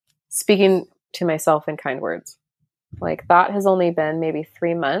speaking to myself in kind words. Like, that has only been maybe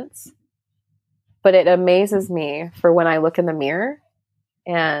 3 months, but it amazes me for when I look in the mirror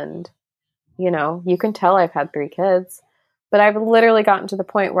and, you know, you can tell I've had 3 kids, but I've literally gotten to the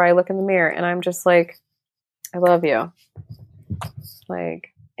point where I look in the mirror and I'm just like, I love you.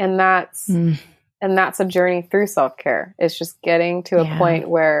 Like, and that's a journey through self-care. It's just getting to a point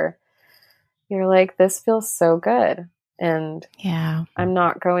where you're like, this feels so good. And I'm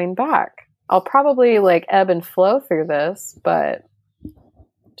not going back. I'll probably, like, ebb and flow through this, but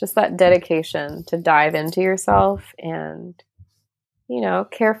just that dedication to dive into yourself and, you know,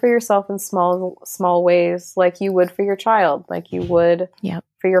 care for yourself in small ways, like you would for your child, like you would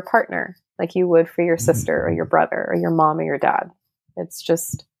for your partner, like you would for your sister or your brother or your mom or your dad. It's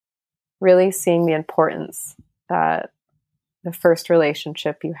just really seeing the importance that the first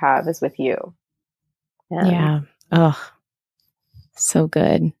relationship you have is with you. And yeah. Oh, so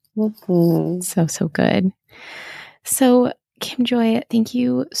good. So good. So Kim Joy, thank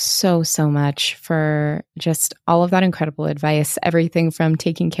you so much for just all of that incredible advice, everything from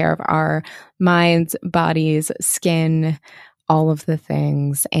taking care of our minds, bodies, skin, all of the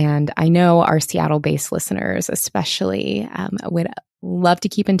things. And I know our Seattle-based listeners especially would love to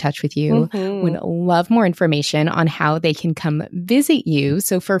keep in touch with you, would love more information on how they can come visit you.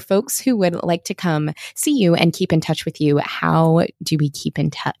 So for folks who would like to come see you and keep in touch with you, how do we keep in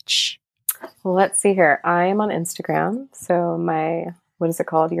touch? Well, let's see here. I am on Instagram. So what is it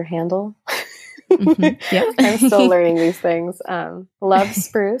called? Your handle? Yeah. I'm still learning these things. Love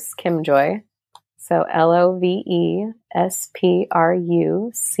Spruce, Kim Joy. So LOVESPRUCE,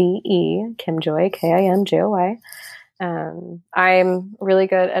 Kim Joy, KIMJOY. I'm really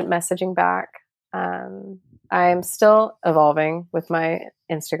good at messaging back. I'm still evolving with my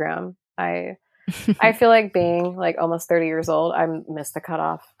Instagram. I feel like being like almost 30 years old, I missed the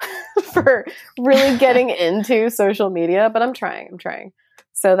cutoff for really getting into social media, but I'm trying.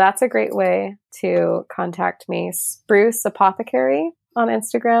 So that's a great way to contact me. Spruce Apothecary on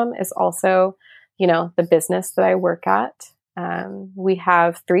Instagram is also, the business that I work at. We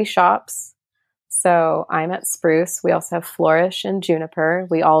have 3 shops. So I'm at Spruce. We also have Flourish and Juniper.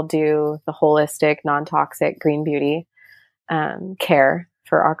 We all do the holistic, non-toxic green beauty care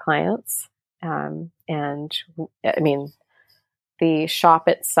for our clients. And I mean, the shop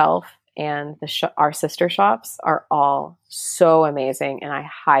itself and our sister shops are all so amazing. And I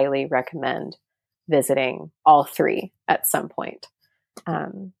highly recommend visiting all 3 at some point.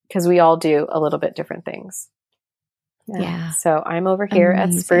 Because we all do a little bit different things. Yeah. So I'm over here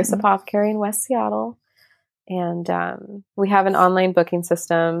at Spruce Apothecary in West Seattle. And we have an online booking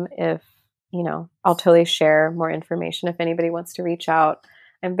system. I'll totally share more information if anybody wants to reach out.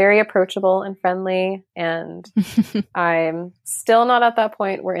 I'm very approachable and friendly, and I'm still not at that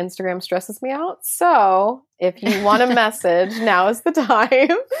point where Instagram stresses me out. So if you want a message, now is the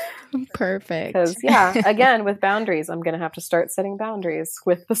time. Perfect. Because, again, with boundaries, I'm going to have to start setting boundaries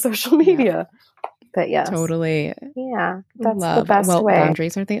with the social media. But yes. Totally. Yeah, that's the best way.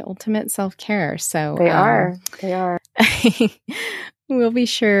 Boundaries are the ultimate self-care. So They are. We'll be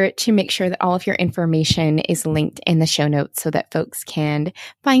sure to make sure that all of your information is linked in the show notes so that folks can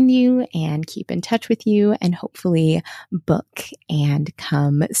find you and keep in touch with you and hopefully book and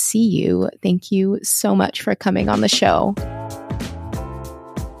come see you. Thank you so much for coming on the show.